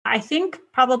I think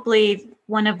probably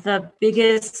one of the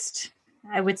biggest,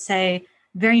 I would say,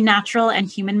 very natural and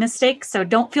human mistakes, so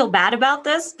don't feel bad about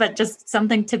this, but just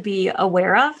something to be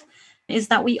aware of, is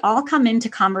that we all come into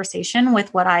conversation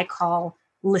with what I call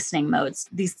listening modes,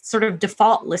 these sort of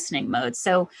default listening modes.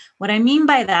 So what I mean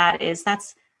by that is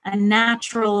that's a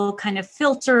natural kind of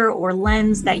filter or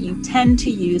lens that you tend to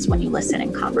use when you listen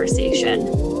in conversation.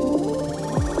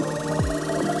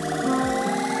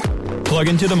 Plug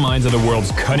into the minds of the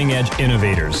world's cutting-edge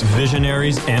innovators,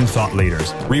 visionaries, and thought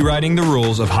leaders, rewriting the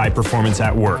rules of high performance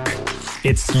at work.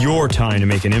 It's your time to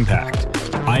make an impact.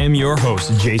 I am your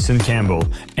host, Jason Campbell,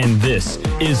 and this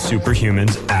is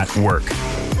Superhumans at Work,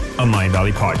 a Mind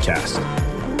Valley podcast.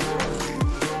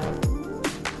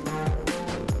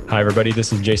 Hi, everybody.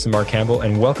 This is Jason Mark Campbell,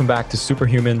 and welcome back to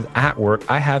Superhumans at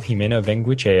Work. I have Ximena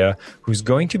Vengoechea, who's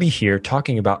going to be here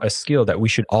talking about a skill that we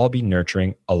should all be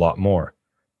nurturing a lot more.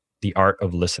 The art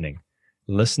of listening.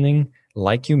 Listening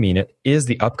like you mean it is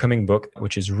the upcoming book,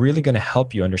 which is really going to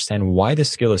help you understand why this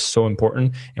skill is so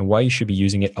important and why you should be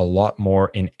using it a lot more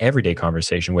in everyday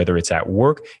conversation, whether it's at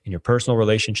work, in your personal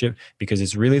relationship, because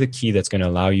it's really the key that's going to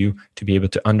allow you to be able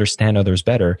to understand others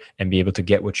better and be able to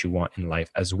get what you want in life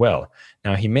as well.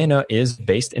 Now, Ximena is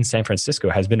based in San Francisco,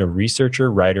 has been a researcher,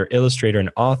 writer, illustrator,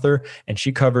 and author, and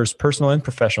she covers personal and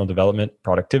professional development,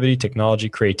 productivity, technology,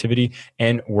 creativity,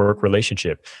 and work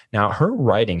relationship. Now, her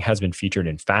writing has been featured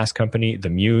in Fast Company,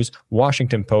 The Muse,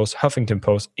 Washington Post, Huffington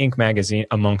Post, Inc. magazine,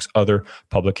 amongst other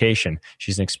publications.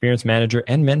 She's an experienced manager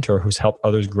and mentor who's helped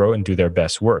others grow and do their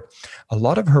best work. A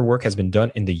lot of her work has been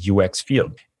done in the UX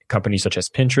field. Companies such as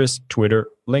Pinterest, Twitter,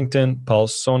 LinkedIn,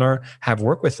 Pulse, Sonar have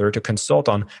worked with her to consult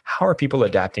on how are people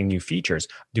adapting new features?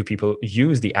 Do people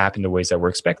use the app in the ways that were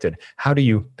expected? How do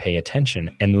you pay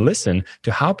attention and listen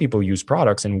to how people use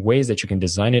products in ways that you can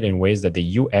design it in ways that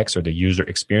the UX or the user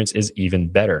experience is even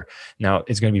better? Now,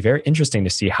 it's going to be very interesting to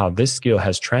see how this skill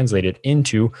has translated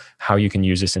into how you can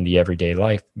use this in the everyday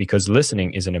life, because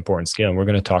listening is an important skill, and we're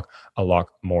going to talk a lot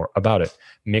more about it.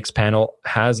 Mixpanel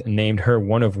has named her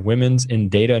one of women's in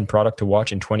data and product to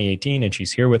watch in 2018, and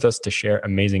she's here with us to share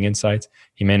amazing insights.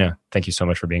 Ximena, thank you so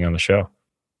much for being on the show.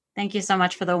 Thank you so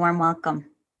much for the warm welcome.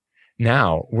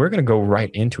 Now, we're going to go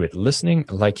right into it, listening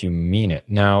like you mean it.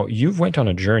 Now, you've went on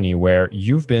a journey where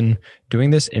you've been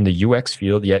doing this in the UX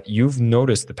field, yet you've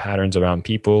noticed the patterns around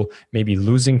people maybe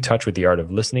losing touch with the art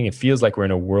of listening. It feels like we're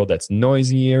in a world that's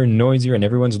noisier, and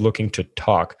everyone's looking to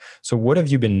talk. So what have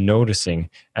you been noticing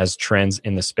as trends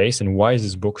in the space, and why is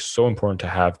this book so important to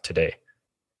have today?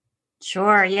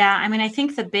 Sure. Yeah. I mean, I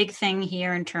think the big thing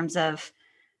here in terms of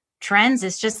trends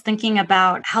is just thinking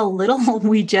about how little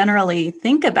we generally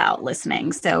think about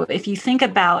listening. So if you think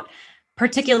about,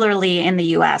 particularly in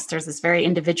the US, there's this very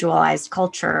individualized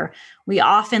culture. We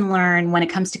often learn when it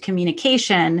comes to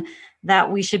communication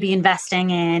that we should be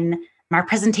investing in our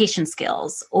presentation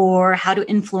skills, or how to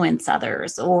influence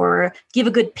others, or give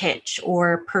a good pitch,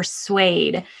 or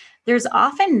persuade. There's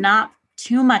often not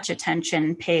too much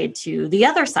attention paid to the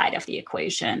other side of the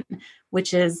equation,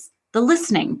 which is the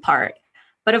listening part.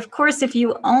 But of course, if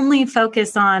you only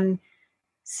focus on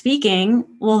speaking,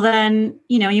 well, then,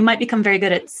 you might become very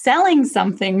good at selling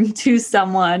something to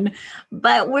someone,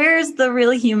 but where's the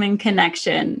really human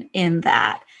connection in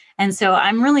that? And so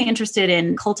I'm really interested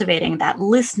in cultivating that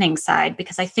listening side,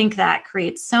 because I think that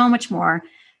creates so much more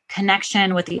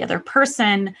connection with the other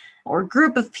person or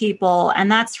group of people.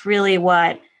 And that's really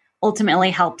what ultimately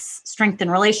helps strengthen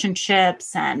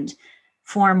relationships and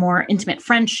form more intimate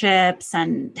friendships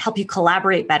and help you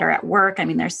collaborate better at work. I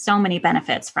mean, there's so many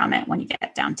benefits from it when you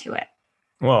get down to it.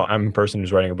 Well, I'm a person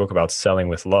who's writing a book about selling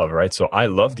with love, right? So I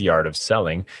love the art of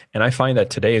selling. And I find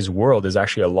that today's world is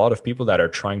actually a lot of people that are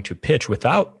trying to pitch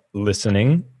without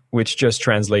listening, which just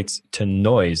translates to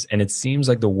noise. And it seems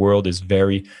like the world is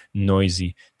very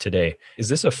noisy today. Is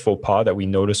this a faux pas that we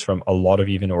notice from a lot of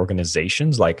even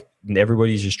organizations? Like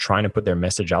everybody's just trying to put their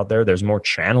message out there. There's more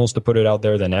channels to put it out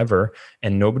there than ever,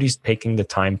 and nobody's taking the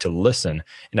time to listen.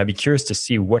 And I'd be curious to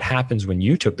see what happens when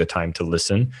you took the time to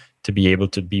listen to be able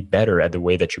to be better at the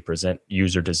way that you present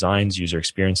user designs, user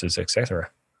experiences, etc.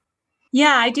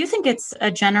 Yeah, I do think it's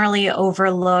a generally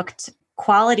overlooked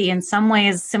quality, in some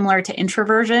ways similar to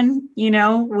introversion,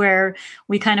 where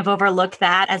we kind of overlook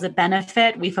that as a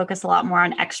benefit. We focus a lot more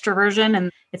on extroversion,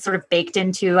 and it's sort of baked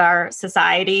into our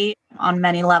society on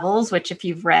many levels, which if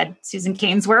you've read Susan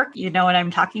Cain's work, you know what I'm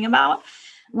talking about.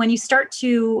 When you start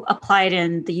to apply it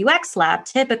in the UX lab,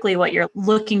 typically what you're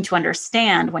looking to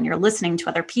understand when you're listening to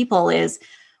other people is,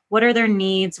 what are their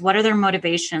needs? What are their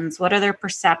motivations? What are their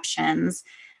perceptions?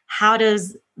 How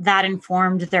does that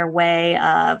inform their way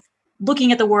of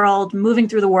looking at the world, moving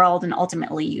through the world, and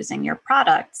ultimately using your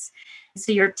products.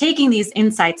 So you're taking these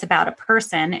insights about a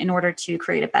person in order to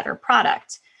create a better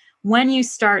product. When you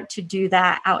start to do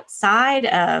that outside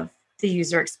of the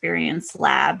user experience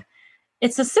lab,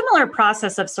 it's a similar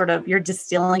process of sort of you're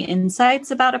distilling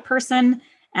insights about a person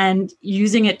and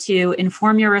using it to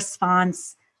inform your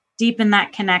response, deepen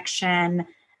that connection,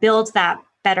 build that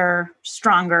better,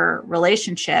 stronger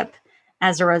relationship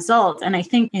as a result. And I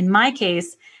think in my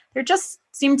case, there just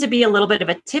seemed to be a little bit of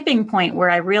a tipping point where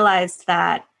I realized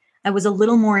that I was a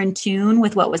little more in tune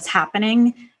with what was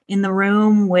happening in the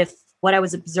room, with what I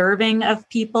was observing of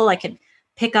people. I could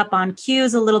pick up on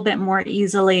cues a little bit more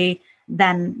easily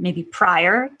than maybe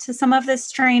prior to some of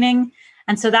this training.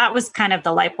 And so that was kind of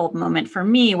the light bulb moment for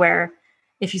me, where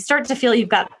if you start to feel you've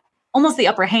got almost the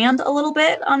upper hand a little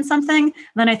bit on something,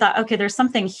 then I thought, okay, there's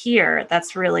something here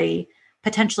that's really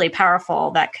potentially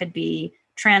powerful that could be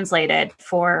translated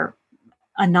for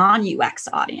a non-UX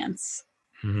audience.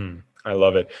 Mm-hmm. I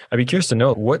love it. I'd be curious to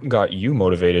know what got you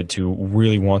motivated to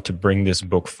really want to bring this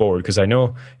book forward. Because I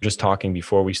know just talking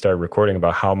before we started recording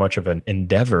about how much of an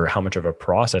endeavor, how much of a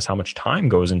process, how much time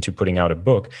goes into putting out a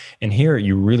book. And here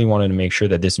you really wanted to make sure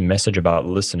that this message about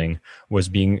listening was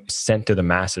being sent to the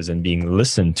masses and being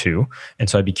listened to. And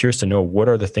so I'd be curious to know, what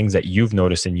are the things that you've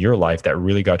noticed in your life that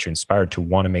really got you inspired to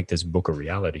want to make this book a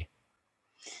reality?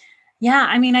 Yeah,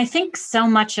 I mean, I think so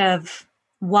much of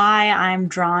why I'm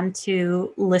drawn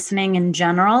to listening in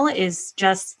general is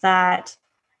just that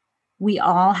we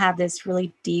all have this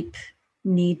really deep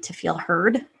need to feel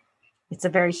heard. It's a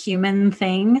very human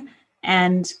thing.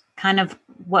 And kind of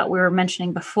what we were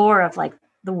mentioning before of like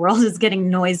the world is getting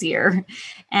noisier.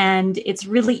 And it's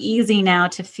really easy now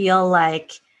to feel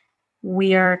like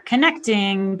we are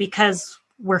connecting because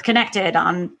we're connected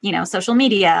on, social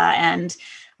media, and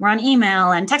we're on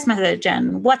email and text message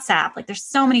and WhatsApp. Like there's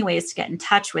so many ways to get in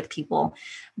touch with people.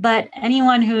 But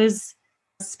anyone who's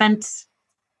spent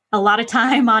a lot of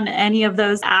time on any of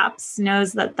those apps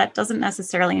knows that that doesn't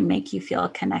necessarily make you feel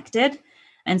connected.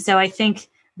 And so I think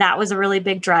that was a really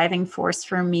big driving force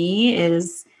for me,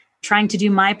 is trying to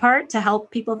do my part to help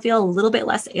people feel a little bit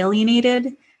less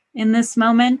alienated in this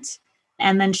moment,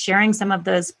 and then sharing some of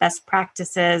those best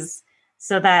practices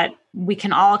so that we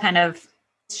can all kind of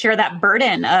share that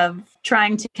burden of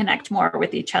trying to connect more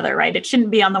with each other, right? It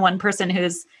shouldn't be on the one person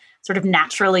who's sort of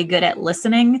naturally good at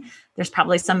listening. There's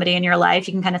probably somebody in your life,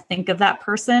 you can kind of think of that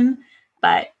person.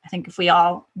 But I think if we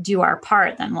all do our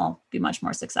part, then we'll be much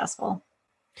more successful.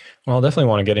 Well, I'll definitely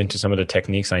want to get into some of the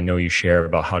techniques I know you share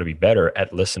about how to be better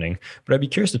at listening, but I'd be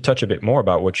curious to touch a bit more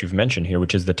about what you've mentioned here,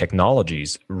 which is the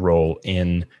technology's role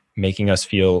in making us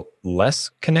feel less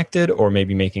connected, or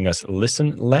maybe making us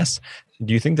listen less.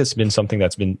 Do you think that's been something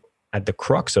that's been at the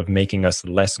crux of making us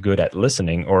less good at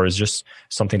listening, or is just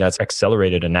something that's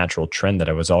accelerated a natural trend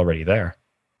that was already there?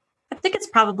 I think it's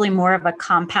probably more of a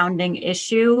compounding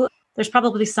issue. There's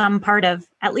probably some part of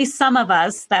at least some of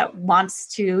us that wants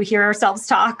to hear ourselves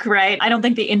talk, right? I don't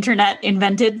think the internet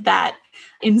invented that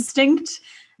instinct.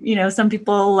 Some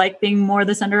people like being more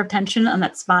the center of attention, and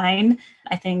that's fine.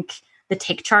 I think the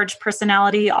take charge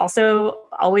personality also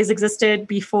always existed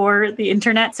before the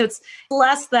internet. So it's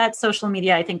less that social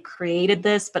media, I think, created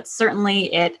this, but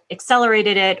certainly it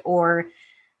accelerated it, or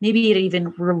maybe it even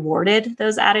rewarded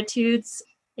those attitudes.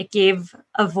 It gave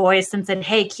a voice and said,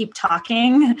 hey, keep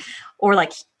talking, or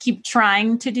like keep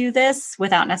trying to do this,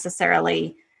 without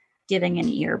necessarily giving an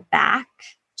ear back.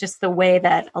 Just the way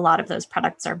that a lot of those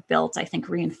products are built, I think,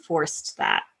 reinforced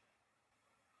that.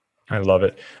 I love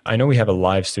it. I know we have a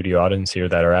live studio audience here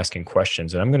that are asking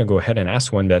questions, and I'm going to go ahead and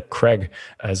ask one that Craig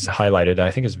has highlighted.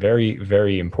 I think is very,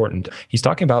 very important. He's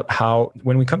talking about how,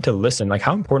 when we come to listen, like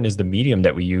how important is the medium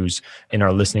that we use in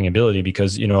our listening ability?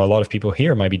 Because, a lot of people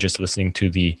here might be just listening to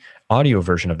the audio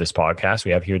version of this podcast.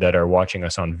 We have here that are watching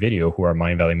us on video who are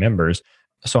Mind Valley members.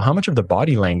 So how much of the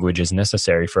body language is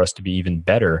necessary for us to be even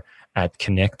better at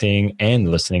connecting and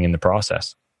listening in the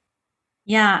process?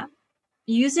 Yeah.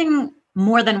 Using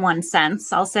more than one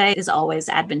sense, I'll say, is always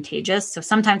advantageous. So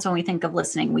sometimes when we think of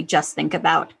listening, we just think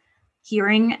about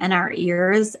hearing and our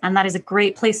ears, and that is a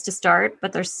great place to start.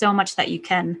 But there's so much that you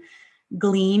can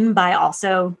glean by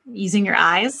also using your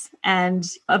eyes and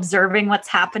observing what's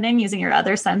happening using your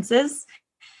other senses.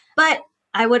 But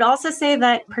I would also say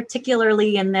that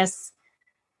particularly in this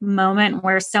moment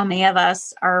where so many of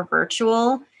us are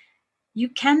virtual, you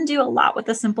can do a lot with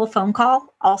a simple phone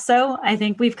call. Also, I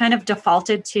think we've kind of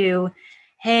defaulted to,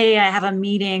 hey, I have a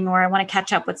meeting or I want to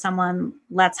catch up with someone.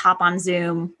 Let's hop on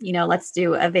Zoom. Let's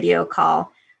do a video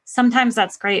call. Sometimes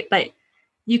that's great, but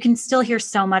you can still hear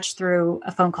so much through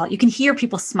a phone call. You can hear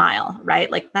people smile,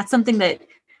 right? Like that's something that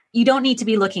you don't need to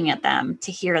be looking at them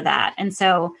to hear that. And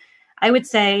so I would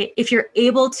say if you're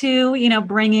able to,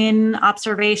 bring in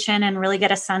observation and really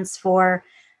get a sense for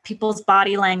people's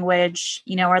body language,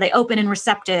 are they open and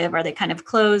receptive? Are they kind of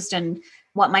closed? And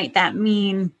what might that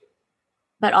mean?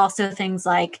 But also things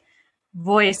like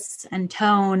voice and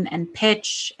tone and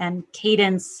pitch and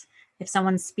cadence. If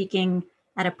someone's speaking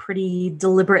at a pretty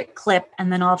deliberate clip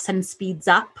and then all of a sudden speeds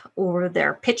up or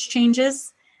their pitch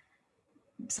changes,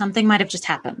 something might have just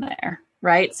happened there,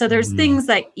 right? So there's things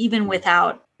that even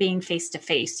without being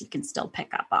face-to-face, you can still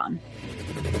pick up on.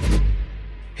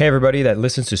 Hey, everybody that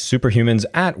listens to Superhumans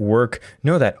at Work,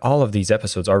 know that all of these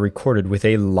episodes are recorded with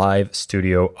a live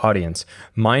studio audience.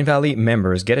 Mindvalley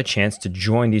members get a chance to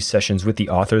join these sessions with the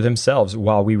author themselves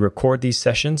while we record these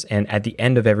sessions, and at the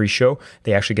end of every show,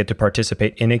 they actually get to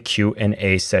participate in a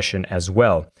Q&A session as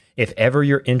well. If ever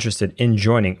you're interested in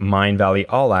joining Mindvalley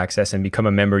All Access and become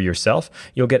a member yourself,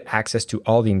 you'll get access to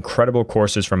all the incredible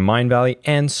courses from Mindvalley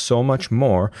and so much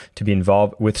more to be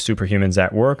involved with Superhumans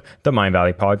at Work, the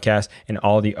Mindvalley podcast, and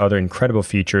all the other incredible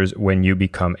features when you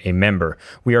become a member.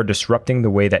 We are disrupting the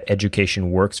way that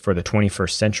education works for the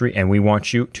 21st century, and we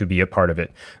want you to be a part of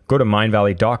it. Go to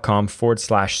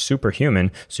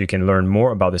mindvalley.com/superhuman so you can learn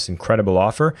more about this incredible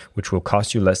offer, which will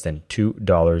cost you less than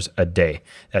 $2 a day.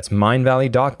 That's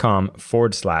mindvalley.com/SUPERHUMAN.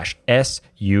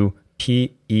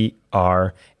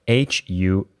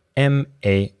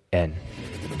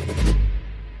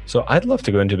 So I'd love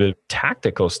to go into a bit of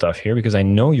tactical stuff here because I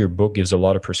know your book gives a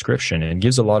lot of prescription and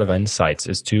gives a lot of insights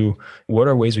as to what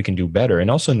are ways we can do better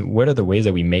and also what are the ways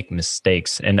that we make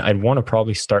mistakes. And I'd want to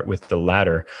probably start with the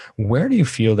latter. Where do you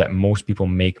feel that most people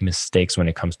make mistakes when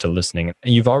it comes to listening?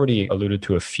 And you've already alluded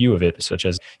to a few of it, such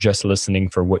as just listening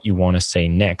for what you want to say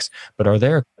next. But are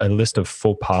there a list of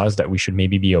faux pas that we should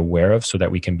maybe be aware of so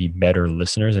that we can be better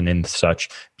listeners and in such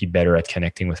be better at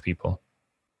connecting with people?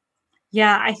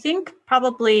 Yeah, I think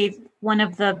probably one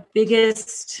of the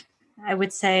biggest, I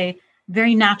would say,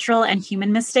 very natural and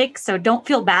human mistakes, so don't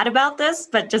feel bad about this,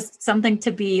 but just something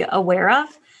to be aware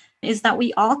of, is that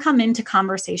we all come into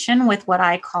conversation with what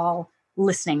I call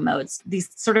listening modes, these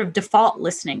sort of default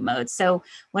listening modes. So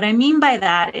what I mean by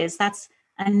that is that's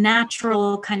a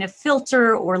natural kind of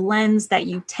filter or lens that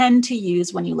you tend to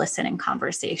use when you listen in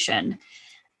conversation.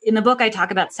 In the book, I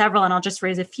talk about several, and I'll just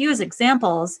raise a few as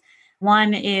examples.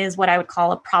 One is what I would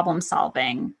call a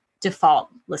problem-solving default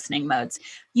listening modes.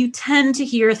 You tend to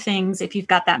hear things, if you've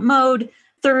got that mode,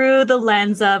 through the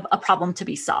lens of a problem to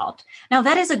be solved. Now,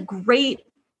 that is a great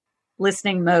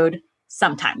listening mode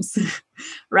sometimes,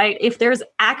 right? If there's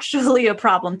actually a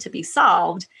problem to be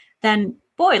solved, then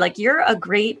boy, like you're a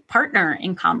great partner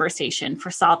in conversation for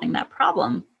solving that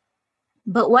problem.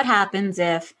 But what happens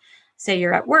if, say,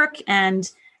 you're at work and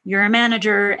you're a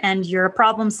manager and you're a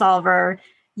problem solver,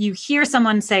 you hear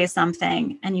someone say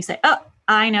something and you say, oh,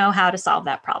 I know how to solve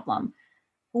that problem.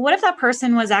 Well, what if that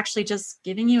person was actually just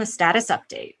giving you a status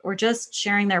update or just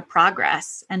sharing their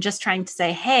progress and just trying to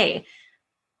say, hey,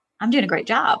 I'm doing a great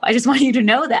job. I just want you to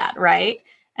know that, right?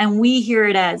 And we hear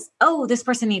it as, oh, this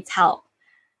person needs help.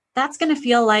 That's going to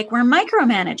feel like we're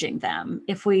micromanaging them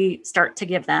if we start to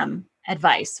give them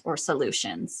advice or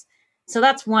solutions. So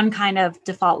that's one kind of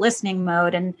default listening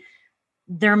mode. And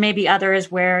there may be others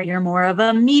where you're more of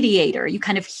a mediator. You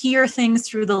kind of hear things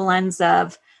through the lens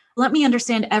of, let me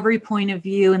understand every point of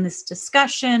view in this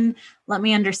discussion. Let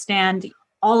me understand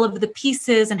all of the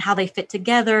pieces and how they fit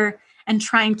together and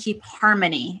try and keep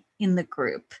harmony in the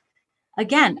group.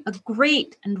 Again, a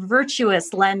great and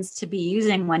virtuous lens to be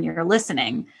using when you're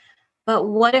listening. But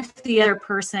what if the other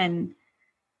person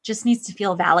just needs to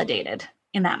feel validated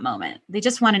in that moment? They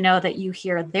just want to know that you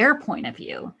hear their point of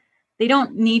view. They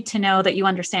don't need to know that you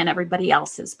understand everybody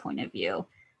else's point of view.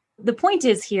 The point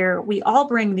is here, we all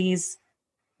bring these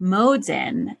modes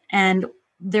in, and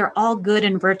they're all good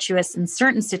and virtuous in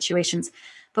certain situations,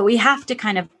 but we have to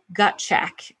kind of gut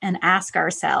check and ask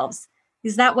ourselves,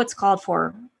 is that what's called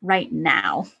for right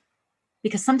now?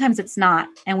 Because sometimes it's not,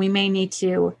 and we may need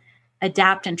to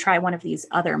adapt and try one of these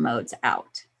other modes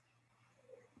out.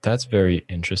 That's very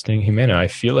interesting. Ximena, I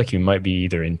feel like you might be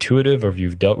either intuitive or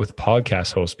you've dealt with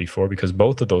podcast hosts before, because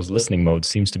both of those listening modes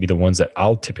seems to be the ones that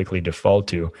I'll typically default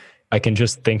to. I can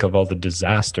just think of all the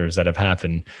disasters that have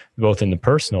happened both in the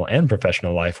personal and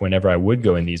professional life whenever I would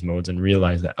go in these modes and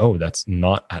realize that, oh, that's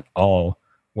not at all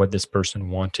what this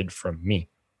person wanted from me.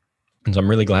 And so I'm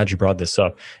really glad you brought this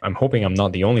up. I'm hoping I'm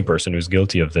not the only person who's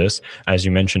guilty of this. As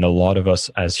you mentioned, a lot of us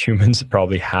as humans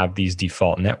probably have these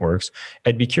default networks.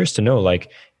 I'd be curious to know,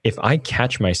 like, if I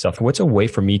catch myself, what's a way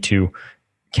for me to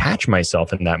catch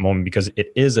myself in that moment because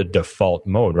it is a default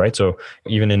mode, right? So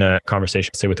even in a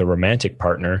conversation, say with a romantic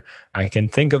partner, I can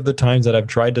think of the times that I've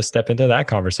tried to step into that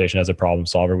conversation as a problem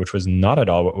solver, which was not at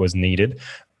all what was needed.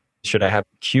 Should I have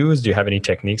cues? Do you have any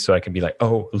techniques so I can be like,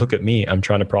 oh, look at me, I'm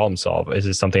trying to problem solve? Is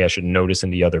this something I should notice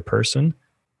in the other person?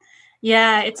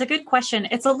 Yeah, it's a good question.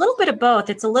 It's a little bit of both.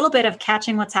 It's a little bit of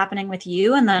catching what's happening with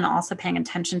you and then also paying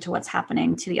attention to what's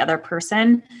happening to the other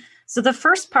person. So the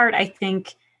first part, I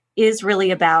think, is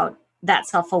really about that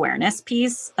self-awareness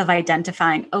piece of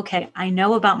identifying, okay, I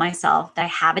know about myself that I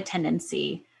have a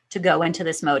tendency to go into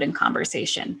this mode in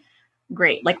conversation.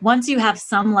 Great. Like once you have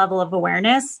some level of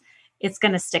awareness, it's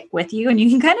going to stick with you and you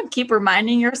can kind of keep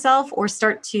reminding yourself or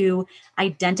start to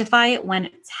identify it when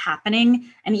it's happening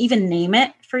and even name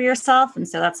it for yourself. And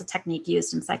so that's a technique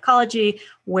used in psychology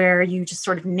where you just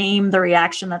sort of name the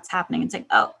reaction that's happening and say,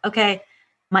 oh, okay,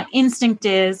 my instinct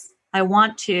is I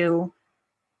want to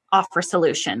offer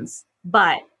solutions,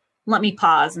 but let me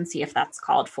pause and see if that's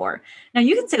called for. Now,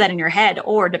 you can say that in your head,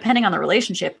 or depending on the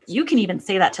relationship, you can even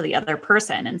say that to the other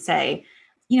person and say,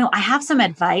 I have some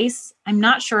advice. I'm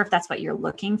not sure if that's what you're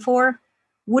looking for.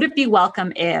 Would it be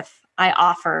welcome if I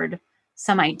offered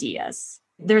some ideas?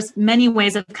 There's many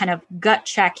ways of kind of gut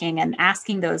checking and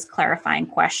asking those clarifying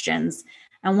questions.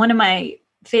 And one of my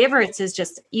favorites is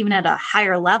just even at a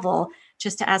higher level,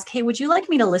 just to ask, hey, would you like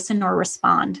me to listen or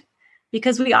respond?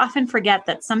 Because we often forget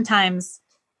that sometimes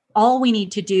all we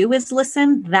need to do is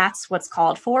listen. That's what's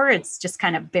called for. It's just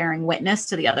kind of bearing witness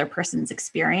to the other person's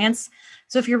experience.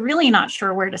 So if you're really not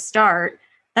sure where to start,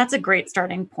 that's a great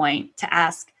starting point to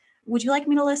ask, would you like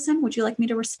me to listen? Would you like me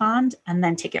to respond? And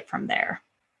then take it from there.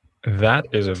 That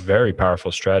is a very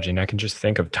powerful strategy. And I can just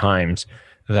think of times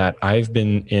that I've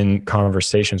been in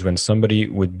conversations when somebody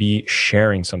would be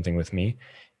sharing something with me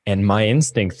and my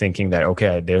instinct thinking that,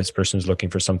 okay, this person's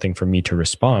looking for something for me to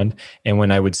respond. And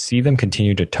when I would see them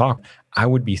continue to talk, I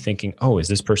would be thinking, oh, is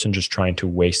this person just trying to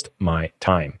waste my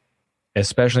time?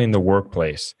 Especially in the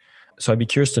workplace. So I'd be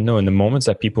curious to know, in the moments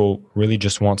that people really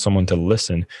just want someone to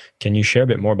listen, can you share a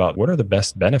bit more about what are the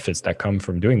best benefits that come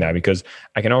from doing that? Because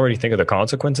I can already think of the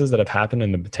consequences that have happened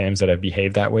in the times that I've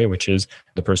behaved that way, which is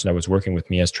the person that was working with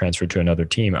me has transferred to another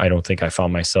team. I don't think I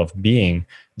found myself being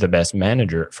the best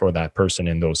manager for that person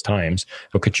in those times.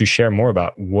 But could you share more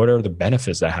about what are the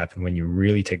benefits that happen when you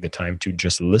really take the time to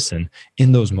just listen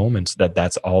in those moments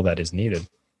that's all that is needed?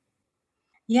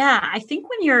 Yeah, I think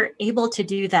when you're able to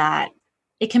do that,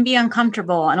 it can be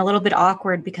uncomfortable and a little bit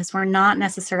awkward because we're not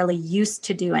necessarily used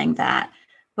to doing that.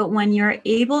 But when you're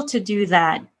able to do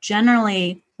that,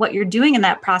 generally what you're doing in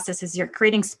that process is you're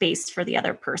creating space for the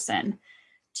other person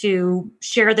to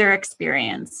share their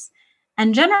experience.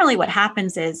 And generally what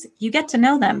happens is you get to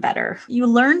know them better. You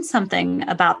learn something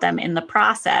about them in the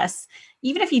process,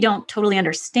 even if you don't totally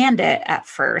understand it at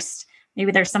first.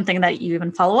 Maybe there's something that you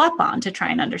even follow up on to try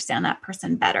and understand that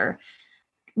person better.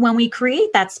 When we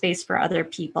create that space for other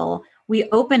people, we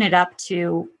open it up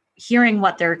to hearing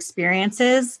what their experience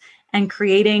is and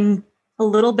creating a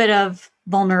little bit of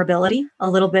vulnerability, a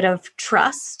little bit of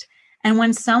trust. And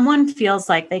when someone feels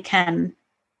like they can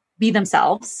be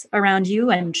themselves around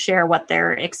you and share what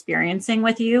they're experiencing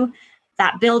with you,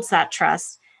 that builds that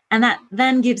trust. And that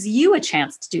then gives you a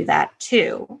chance to do that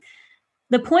too.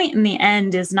 The point in the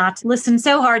end is not to listen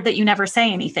so hard that you never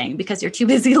say anything because you're too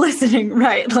busy listening,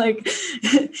 right? Like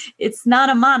it's not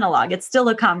a monologue, it's still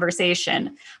a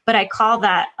conversation. But I call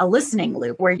that a listening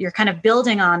loop where you're kind of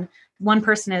building on one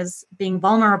person is being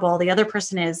vulnerable, the other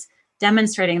person is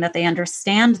demonstrating that they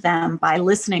understand them by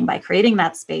listening, by creating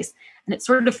that space. And it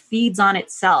sort of feeds on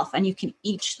itself. And you can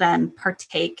each then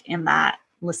partake in that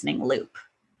listening loop.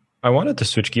 I wanted to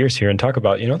switch gears here and talk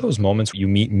about, those moments you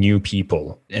meet new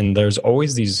people and there's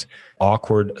always these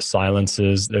awkward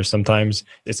silences. There's sometimes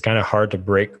it's kind of hard to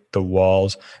break the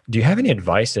walls. Do you have any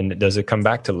advice? And does it come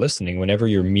back to listening whenever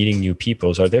you're meeting new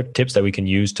people? So are there tips that we can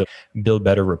use to build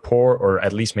better rapport or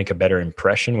at least make a better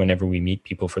impression whenever we meet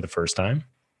people for the first time?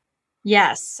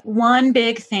 Yes. One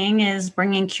big thing is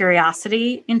bringing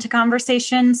curiosity into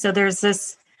conversation. So there's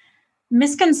this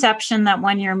misconception that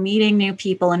when you're meeting new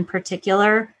people in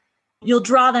particular, you'll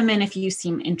draw them in if you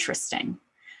seem interesting.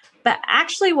 But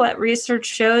actually, what research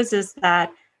shows is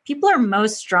that people are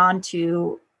most drawn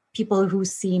to people who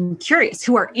seem curious,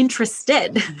 who are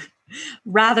interested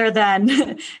rather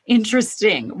than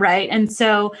interesting, right? And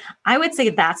so I would say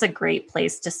that's a great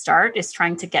place to start, is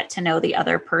trying to get to know the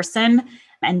other person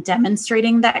and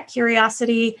demonstrating that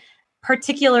curiosity,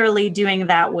 particularly doing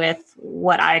that with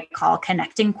what I call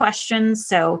connecting questions.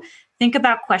 So think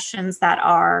about questions that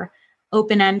are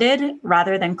open-ended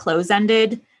rather than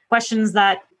close-ended, questions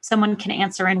that someone can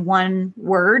answer in one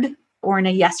word or in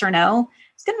a yes or no,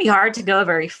 it's going to be hard to go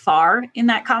very far in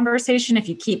that conversation if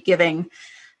you keep giving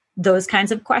those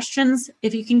kinds of questions.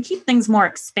 If you can keep things more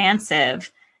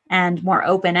expansive and more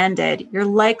open-ended, you're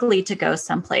likely to go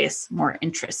someplace more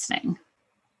interesting.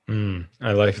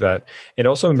 I like that. It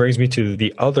also brings me to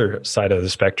the other side of the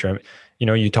spectrum.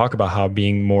 You talk about how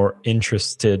being more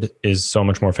interested is so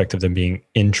much more effective than being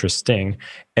interesting.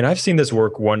 And I've seen this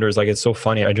work wonders. Like, it's so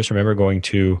funny. I just remember going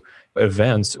to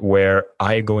events where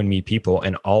I go and meet people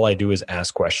and all I do is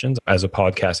ask questions. As a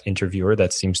podcast interviewer,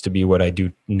 that seems to be what I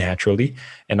do naturally.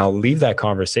 And I'll leave that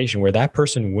conversation where that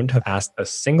person wouldn't have asked a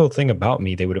single thing about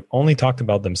me. They would have only talked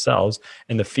about themselves.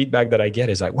 And the feedback that I get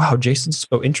is like, wow, Jason's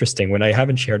so interesting, when I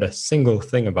haven't shared a single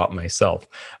thing about myself.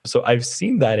 So I've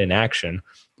seen that in action.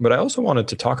 But I also wanted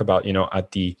to talk about,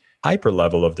 at the hyper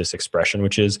level of this expression,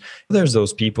 which is there's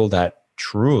those people that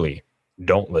truly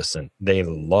don't listen. They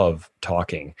love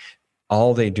talking.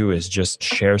 All they do is just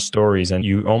share stories, and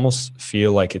you almost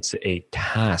feel like it's a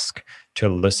task to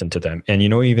listen to them. And,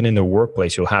 even in the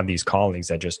workplace, you'll have these colleagues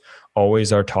that just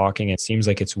always are talking. It seems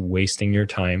like it's wasting your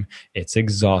time. It's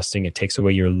exhausting. It takes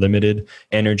away your limited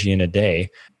energy in a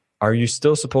day. Are you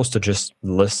still supposed to just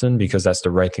listen because that's the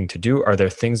right thing to do? Are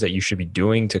there things that you should be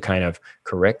doing to kind of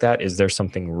correct that? Is there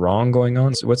something wrong going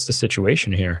on? So what's the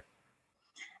situation here?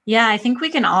 Yeah, I think we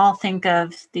can all think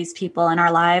of these people in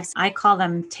our lives. I call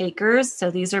them takers. So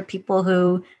these are people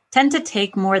who tend to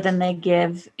take more than they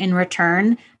give in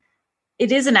return.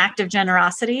 It is an act of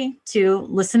generosity to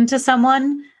listen to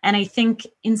someone. And I think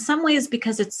in some ways,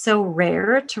 because it's so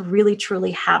rare to really,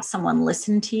 truly have someone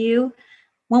listen to you,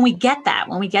 when we get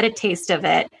a taste of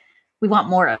it, we want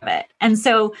more of it. And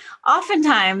so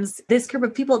oftentimes this group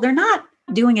of people, they're not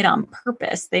doing it on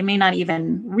purpose. They may not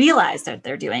even realize that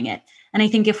they're doing it. And I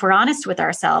think if we're honest with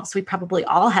ourselves, we probably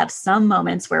all have some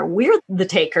moments where we're the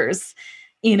takers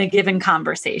in a given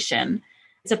conversation.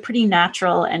 It's a pretty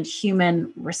natural and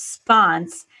human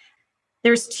response.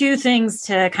 There's two things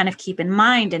to kind of keep in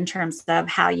mind in terms of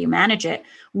how you manage it.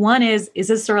 One is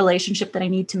this a relationship that I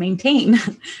need to maintain?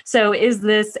 So is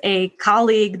this a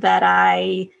colleague that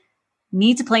I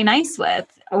need to play nice with,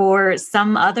 or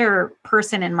some other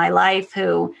person in my life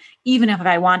who, even if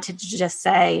I wanted to just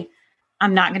say,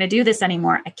 I'm not going to do this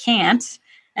anymore, I can't.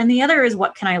 And the other is,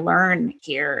 what can I learn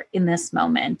here in this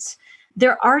moment?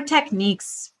 There are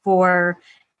techniques for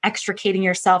extricating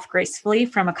yourself gracefully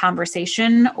from a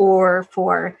conversation or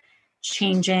for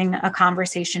changing a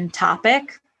conversation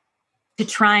topic to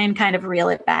try and kind of reel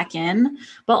it back in.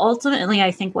 But ultimately,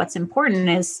 I think what's important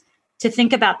is to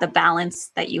think about the balance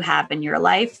that you have in your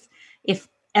life. If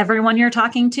everyone you're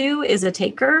talking to is a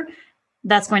taker,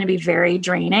 that's going to be very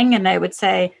draining. And I would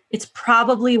say it's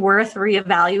probably worth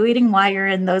reevaluating why you're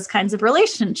in those kinds of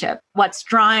relationships, what's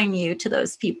drawing you to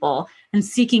those people, and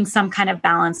seeking some kind of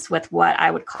balance with what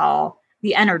I would call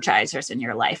the energizers in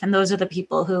your life. And those are the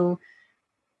people who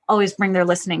always bring their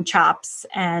listening chops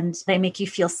and they make you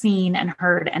feel seen and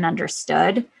heard and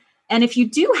understood. And if you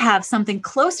do have something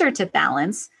closer to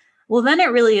balance, well, then it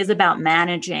really is about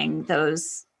managing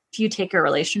those few taker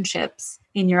relationships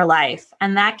in your life.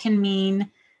 And that can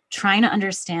mean trying to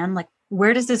understand, like,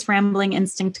 where does this rambling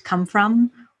instinct come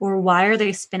from? Or why are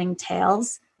they spinning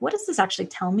tails? What does this actually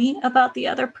tell me about the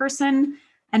other person?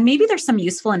 And maybe there's some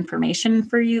useful information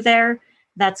for you there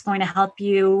that's going to help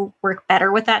you work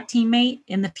better with that teammate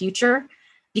in the future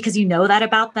because you know that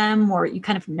about them, or you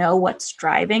kind of know what's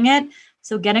driving it.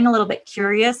 So getting a little bit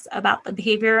curious about the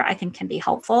behavior, I think, can be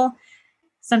helpful.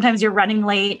 Sometimes you're running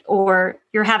late or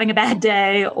you're having a bad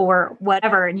day or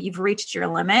whatever, and you've reached your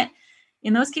limit.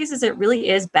 In those cases, it really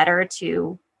is better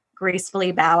to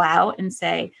gracefully bow out and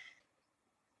say,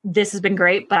 this has been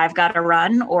great, but I've got to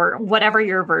run, or whatever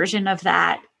your version of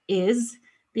that is,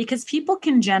 because people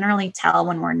can generally tell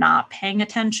when we're not paying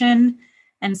attention.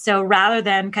 And so rather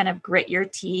than kind of grit your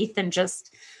teeth and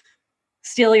just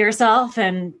steel yourself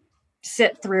and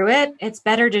sit through it, it's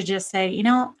better to just say,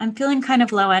 I'm feeling kind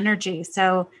of low energy,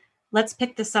 so let's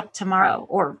pick this up tomorrow,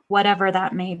 or whatever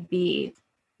that may be.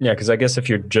 Yeah, because I guess if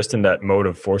you're just in that mode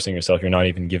of forcing yourself, you're not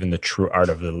even given the true art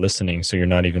of the listening. So you're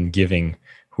not even giving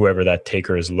whoever that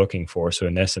taker is looking for. So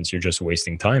in essence, you're just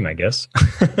wasting time, I guess.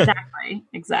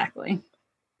 Exactly.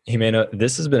 Ximena,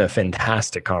 this has been a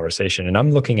fantastic conversation, and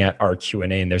I'm looking at our Q&A,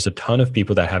 and there's a ton of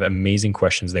people that have amazing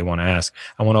questions they want to ask.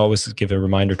 I want to always give a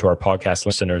reminder to our podcast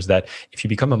listeners that if you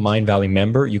become a Mindvalley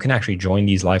member, you can actually join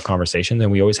these live conversations,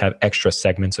 and we always have extra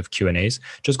segments of Q&As.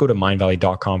 Just go to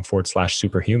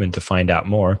mindvalley.com/superhuman to find out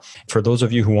more. For those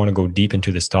of you who want to go deep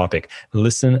into this topic,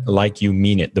 Listen Like You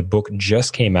Mean It. The book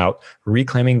just came out,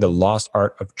 Reclaiming the Lost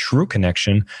Art of True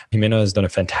Connection. Ximena has done a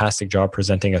fantastic job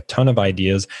presenting a ton of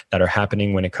ideas that are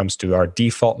happening when it comes comes to our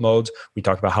default modes. We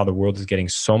talked about how the world is getting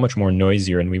so much more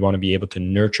noisier, and we want to be able to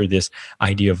nurture this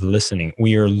idea of listening.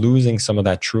 We are losing some of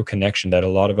that true connection that a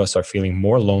lot of us are feeling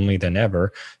more lonely than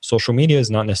ever. Social media is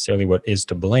not necessarily what is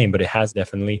to blame, but it has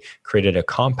definitely created a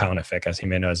compound effect, as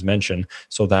Ximena has mentioned,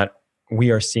 so that we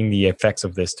are seeing the effects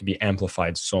of this to be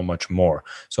amplified so much more.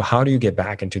 So how do you get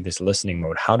back into this listening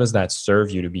mode? How does that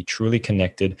serve you to be truly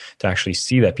connected, to actually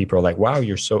see that people are like, wow,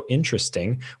 you're so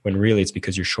interesting, when really it's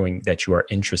because you're showing that you are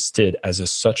interested as a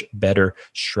such better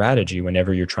strategy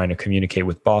whenever you're trying to communicate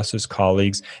with bosses,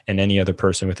 colleagues, and any other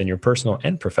person within your personal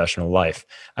and professional life.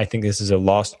 I think this is a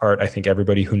lost art. I think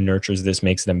everybody who nurtures this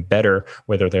makes them better,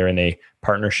 whether they're in a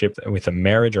partnership with a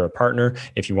marriage or a partner.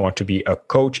 If you want to be a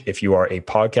coach, if you are a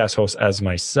podcast host as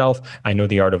myself, I know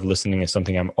the art of listening is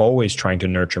something I'm always trying to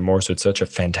nurture more. So it's such a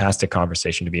fantastic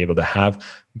conversation to be able to have.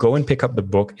 Go and pick up the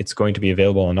book. It's going to be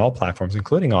available on all platforms,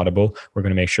 including Audible. We're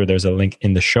going to make sure there's a link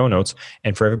in the show notes.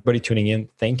 And for everybody tuning in,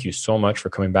 thank you so much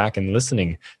for coming back and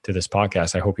listening to this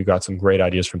podcast. I hope you got some great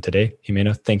ideas from today.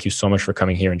 Ximena, thank you so much for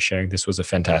coming here and sharing. This was a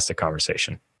fantastic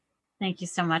conversation. Thank you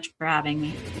so much for having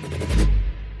me.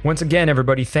 Once again,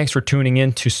 everybody, thanks for tuning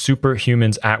in to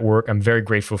Superhumans at Work. I'm very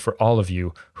grateful for all of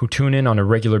you who tune in on a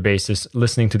regular basis,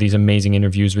 listening to these amazing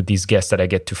interviews with these guests that I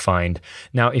get to find.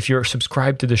 Now, if you're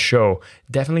subscribed to the show,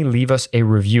 definitely leave us a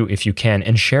review if you can,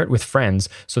 and share it with friends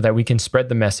so that we can spread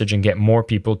the message and get more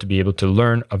people to be able to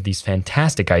learn of these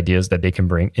fantastic ideas that they can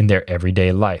bring in their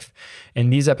everyday life.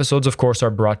 And these episodes, of course,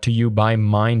 are brought to you by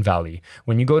Mindvalley.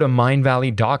 When you go to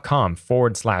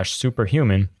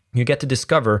mindvalley.com/superhuman, you get to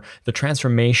discover the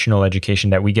transformational education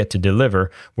that we get to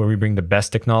deliver, where we bring the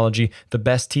best technology, the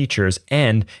best teachers,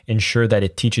 and ensure that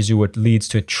it teaches you what leads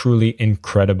to a truly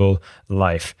incredible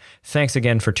life. Thanks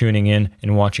again for tuning in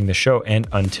and watching the show. And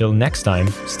until next time,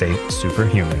 stay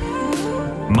superhuman.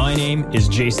 My name is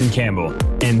Jason Campbell,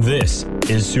 and this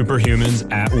is Superhumans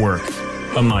at Work,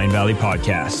 a Mindvalley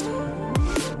podcast.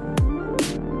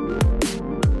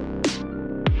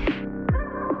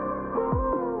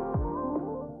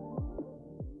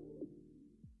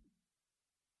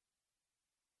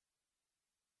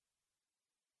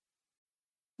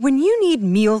 When you need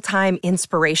mealtime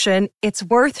inspiration, it's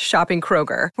worth shopping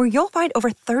Kroger, where you'll find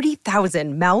over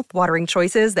 30,000 mouth-watering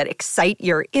choices that excite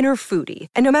your inner foodie.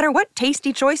 And no matter what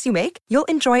tasty choice you make, you'll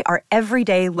enjoy our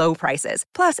everyday low prices,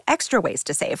 plus extra ways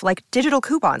to save, like digital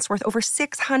coupons worth over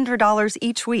 $600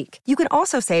 each week. You can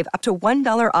also save up to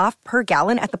 $1 off per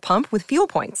gallon at the pump with fuel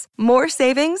points. More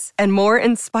savings and more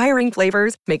inspiring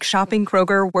flavors make shopping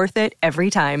Kroger worth it every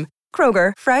time.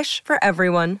 Kroger, fresh for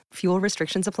everyone. Fuel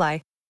restrictions apply.